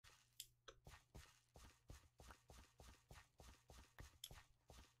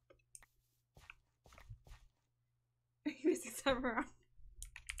time around.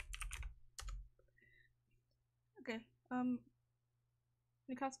 Okay,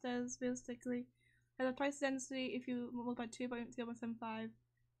 you cast stairs realistically. Has a twice the density if you multiply 2.0.75,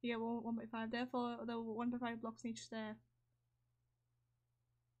 you get 1.5. Therefore, there are 1.5 blocks in each stair.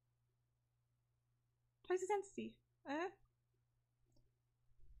 Twice the density?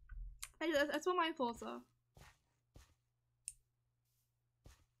 Anyway, that's what my thoughts are.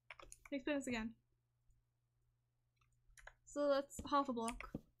 Explain this again. So that's half a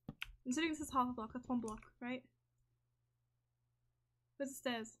block. Considering this is half a block, that's 1 block, right? Where's the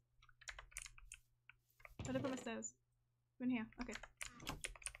stairs? Where did I put my stairs? In here, okay.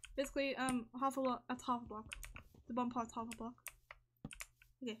 Basically, half a block, that's half a block. The bottom part's half a block.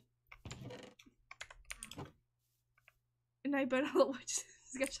 Okay. And I burn all the witches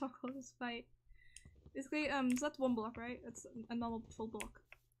to get chocolate this fight. Basically, so that's 1 block, right? It's a normal full block.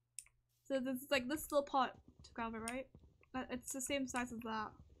 So there's like this little part to grab it, right? It's the same size as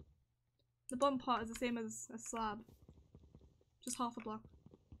that. The bottom part is the same as a slab. Just half a block.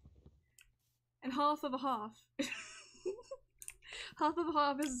 And half of a half. Half of a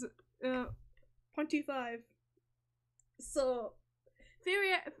half is 0.25. So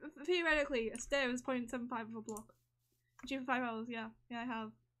theoretically, a stair is 0.75 of a block. Achieve for 5 hours, yeah. Yeah, I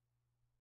have.